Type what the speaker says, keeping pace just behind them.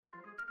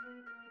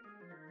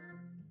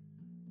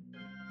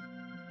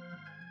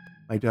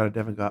My daughter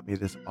Devin got me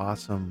this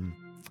awesome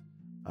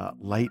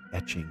light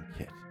etching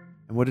kit.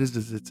 And what it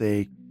is it's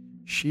a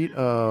sheet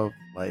of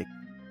like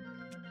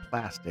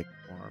plastic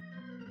or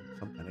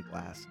some kind of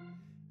glass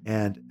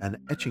and an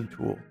etching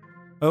tool.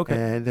 Okay.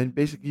 And then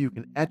basically you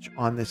can etch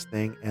on this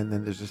thing, and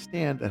then there's a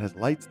stand that has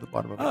lights at the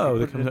bottom of it. Oh, You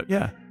that put it comes in, up.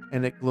 Yeah.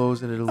 and it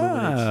glows and it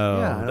illuminates. Yeah, Oh,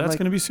 and I'm that's like,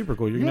 going to be super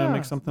cool. You're going to yeah,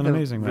 make something I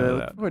amazing out really of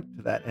look that. forward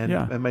to that. And,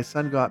 Yeah. and my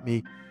son got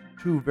me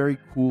two very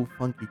cool,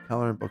 funky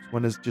coloring books.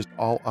 One is just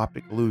all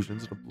optic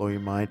illusions; it'll blow your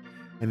mind,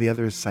 and the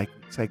other is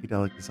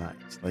psychedelic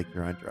designs, like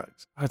you're on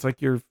drugs. It's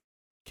like your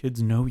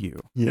kids know you.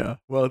 Yeah.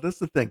 Well, that's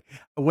the thing.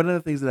 One of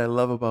the things that I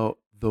love about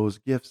those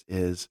gifts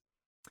is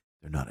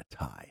they're not a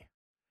tie.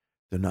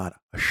 They're not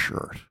a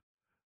shirt.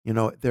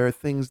 There are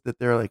things that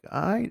they're like,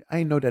 I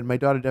know that. My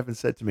daughter Devin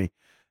said to me,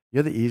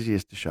 "You're the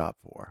easiest to shop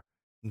for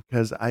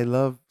because I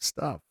love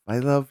stuff. I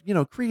love,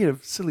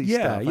 creative, silly Yeah,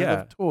 stuff. I yeah.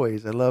 love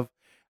toys. I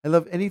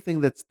love anything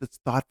that's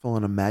thoughtful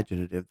and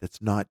imaginative.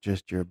 That's not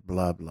just your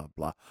blah blah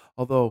blah.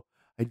 Although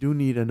I do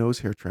need a nose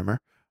hair trimmer.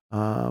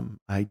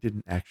 I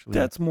didn't actually.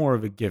 That's more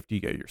of a gift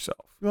you get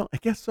yourself. Well, I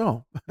guess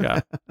so.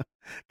 Yeah.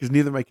 Because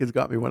neither of my kids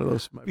got me one of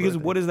those for my Because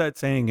birthday. what is that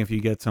saying if you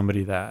get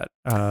somebody that,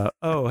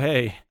 oh,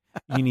 hey,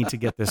 you need to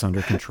get this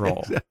under control.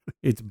 Exactly.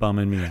 It's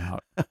bumming me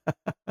out.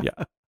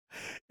 Yeah.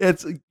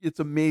 It's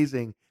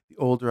amazing the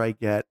older I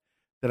get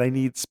that I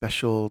need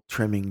special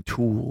trimming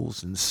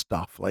tools and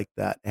stuff like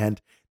that. And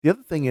the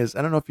other thing is,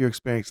 I don't know if you're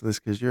experiencing this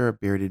because you're a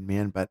bearded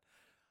man, but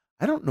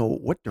I don't know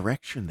what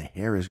direction the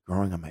hair is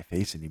growing on my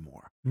face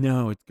anymore.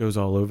 No, it goes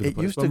all over the It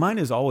place. used But to- mine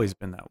has always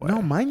been that way.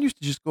 No, mine used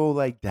to just go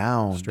like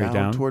down, Straight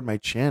down? toward my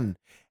chin.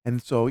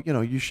 And so,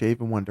 you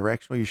shave in one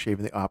direction or you shave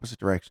in the opposite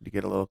direction to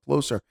get a little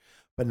closer.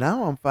 But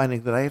now I'm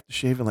finding that I have to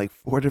shave in like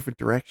 4 different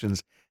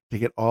directions to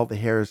get all the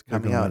hairs They're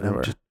coming going out. And I'm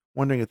everywhere. just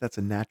wondering if that's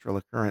a natural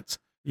occurrence.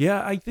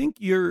 Yeah, I think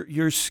you're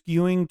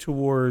skewing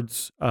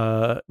towards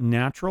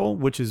natural,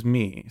 which is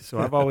me. So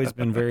I've always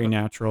been very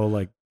natural,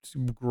 like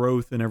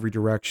growth in every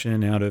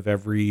direction out of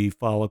every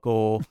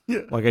follicle.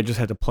 Yeah. Like I just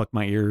had to pluck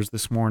my ears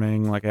this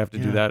morning. Like I have to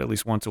do Yeah. that at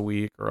least once a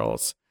week, or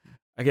else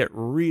I get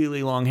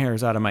really long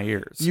hairs out of my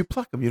ears. You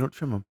pluck them, you don't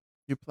trim them.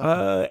 You pluck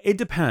 'em. It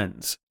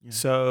depends. Yeah.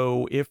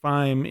 So if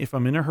I'm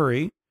in a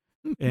hurry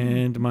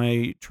and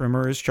my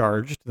trimmer is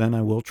charged, then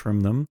I will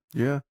trim them.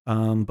 Yeah.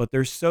 But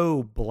they're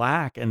so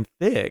black and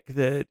thick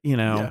that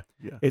Yeah.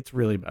 it's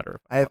really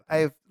better. I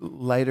have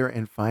lighter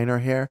and finer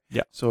hair.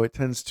 Yeah. So it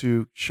tends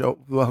to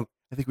show. Well,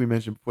 I think we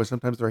mentioned before.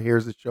 Sometimes there are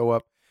hairs that show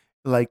up,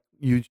 like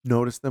you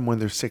notice them when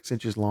they're 6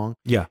 inches long,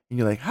 Yeah. and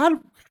you're like,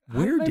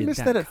 Where did I did miss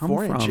that that at come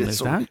 4 from? inches?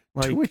 Is or that,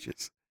 like, 2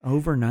 inches?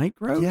 Overnight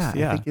growth? Yeah,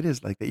 I think it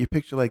is like that. You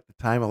picture like the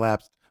time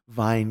elapsed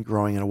vine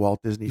growing in a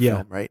Walt Disney Yeah.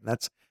 film, right? And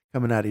that's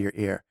coming out of your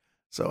ear.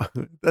 So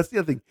that's the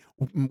other thing.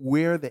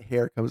 Where the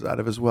hair comes out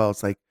of as well.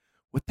 It's like,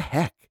 what the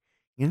heck?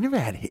 You never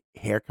had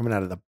hair coming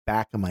out of the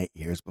back of my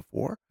ears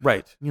before,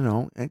 Right.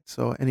 And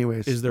so,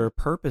 anyways, Is there a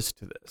purpose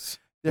to this?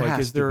 there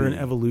has Is there to an be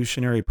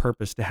evolutionary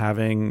purpose to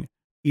having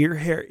ear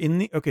hair in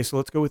the? Okay, so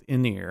let's go with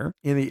in the ear.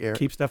 in the air?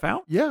 Keep stuff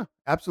out. Yeah,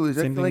 absolutely.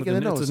 Same Exactly thing like in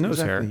with the it's nose. a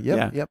nose hair. Exactly. Yep,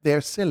 Yeah. yep. They are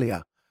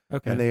cilia,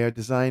 Okay. and they are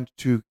designed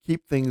to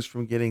keep things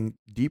from getting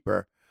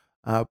deeper.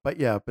 But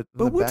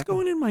But what's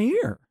going in my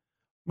ear?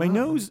 My Wow.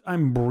 nose.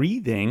 I'm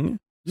breathing.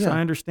 So Yeah. I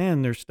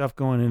understand there's stuff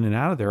going in and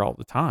out of there all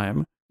the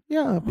time.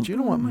 Yeah, but What's you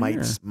don't going want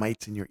in my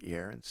mites in your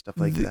ear and stuff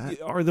like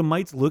that. Are the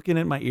mites looking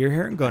at my ear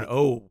hair and going,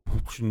 "Oh,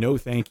 no,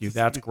 thank you.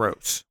 That's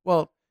gross."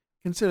 Well,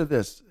 consider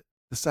this: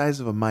 the size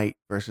of a mite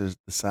versus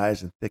the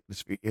size and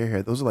thickness of your ear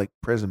hair. Those are like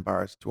prison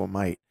bars to a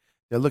mite.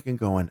 They're looking,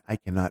 going, I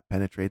cannot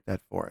penetrate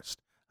that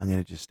forest. I'm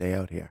gonna just stay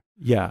out here.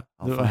 Yeah.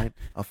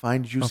 I'll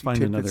find juicy find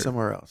tidbits another-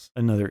 somewhere else.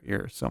 Another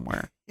ear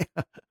somewhere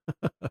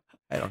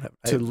I don't have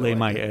to have no lay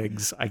my idea.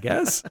 eggs, I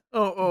guess.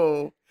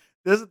 Oh,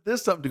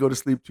 there's something to go to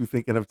sleep to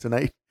thinking of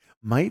tonight.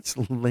 Mites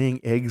laying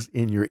eggs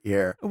in your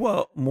ear.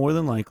 Well, more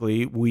than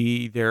likely,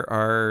 there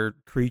are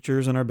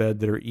creatures in our bed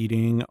that are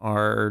eating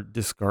our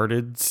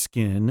discarded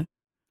skin,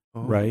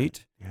 Oh,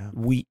 right? Yeah.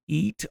 We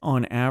eat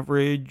on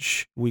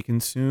average, we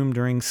consume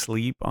during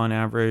sleep on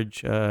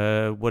average,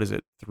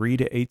 3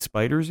 to 8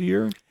 spiders a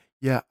year?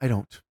 Yeah, I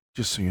don't.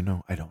 Just so you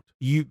know, I don't.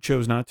 You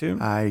chose not to?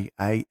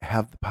 I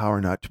have the power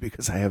not to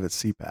because I have a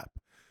CPAP.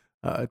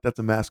 That's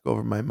a mask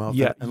over my mouth.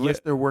 Yeah, unless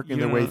they're working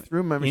their way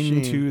through my machine.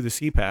 into the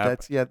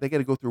CPAP. They got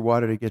to go through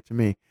water to get to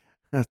me.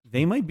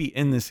 They might be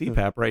in the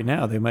CPAP right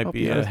now. They might I'll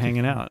be be honest with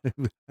hanging you. out. I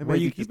Where might are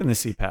you be just keeping the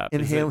CPAP? Is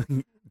it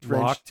inhaling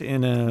drenched. locked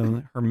in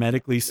a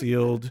hermetically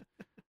sealed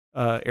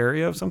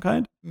area of some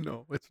kind?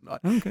 No, it's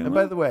not. Okay. And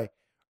by the way,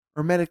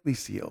 hermetically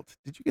sealed.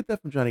 Did you get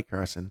that from Johnny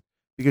Carson?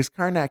 Because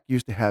Karnak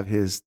used to have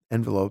his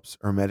envelopes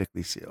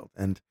hermetically sealed,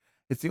 and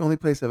it's the only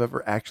place I've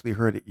ever actually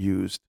heard it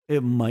used.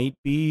 it might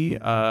be.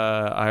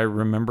 I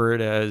remember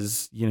it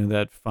as,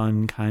 that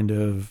fun kind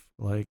of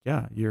like,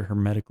 yeah, you're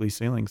hermetically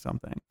sealing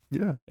something.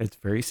 Yeah. It's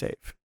very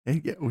safe.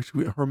 Which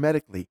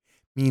hermetically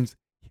means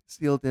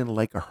sealed in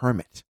like a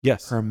hermit.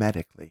 Yes.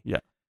 Hermetically. Yeah.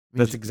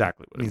 Means- That's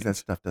exactly what it means that means.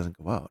 stuff doesn't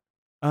go out.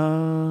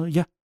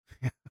 Yeah.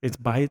 It's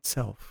by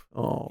itself.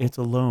 Oh, It's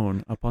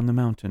alone up on the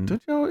mountain.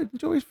 don't you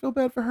always feel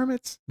bad for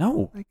hermits?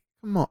 No. Like,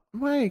 come on,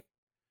 Mike.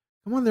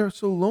 Come on, they're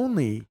so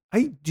lonely.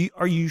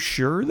 Are you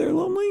sure they're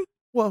lonely?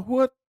 Well,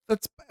 what?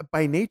 That's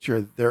by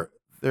nature.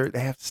 They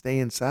have to stay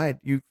inside.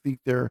 You think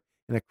they're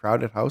in a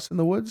crowded house in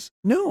the woods?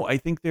 No, I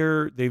think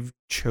they've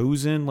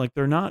chosen, like,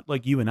 they're not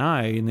like you and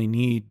I, and they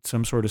need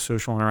some sort of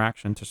social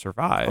interaction to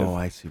survive. Oh,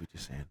 I see what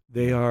you're saying.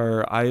 They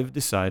are. I've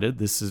decided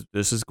this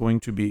is going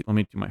to be. Let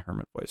me do my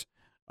hermit voice.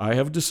 I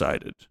have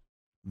decided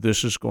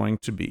this is going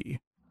to be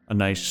a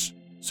nice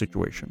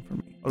situation for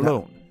me,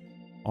 alone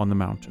on the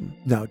mountain.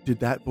 Now, did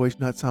that voice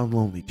not sound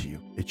lonely to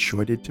you? It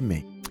sure did to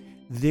me.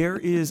 There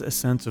is a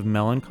sense of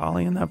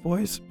melancholy in that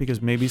voice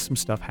because maybe some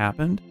stuff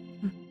happened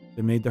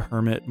that made the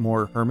hermit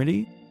more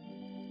hermity,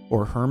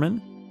 or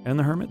Herman and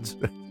the Hermits.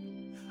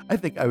 I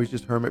think I was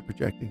just hermit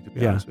projecting, to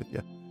be Yeah. honest with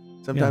you.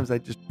 Sometimes I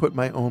just put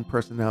my own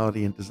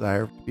personality and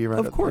desire to be around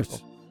Of other course.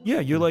 people. Yeah,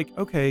 you're like,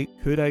 okay,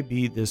 could I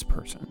be this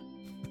person?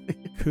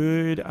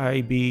 Could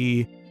I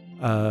be,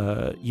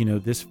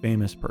 this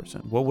famous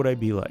person? What would I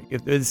be like?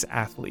 If this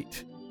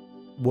athlete,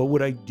 what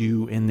would I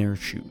do in their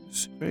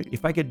shoes? Right.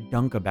 If I could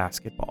dunk a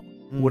basketball,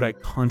 would I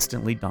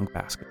constantly dunk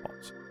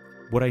basketballs?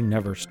 Would I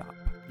never stop?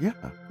 Yeah,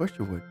 of course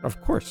you would.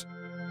 Of course.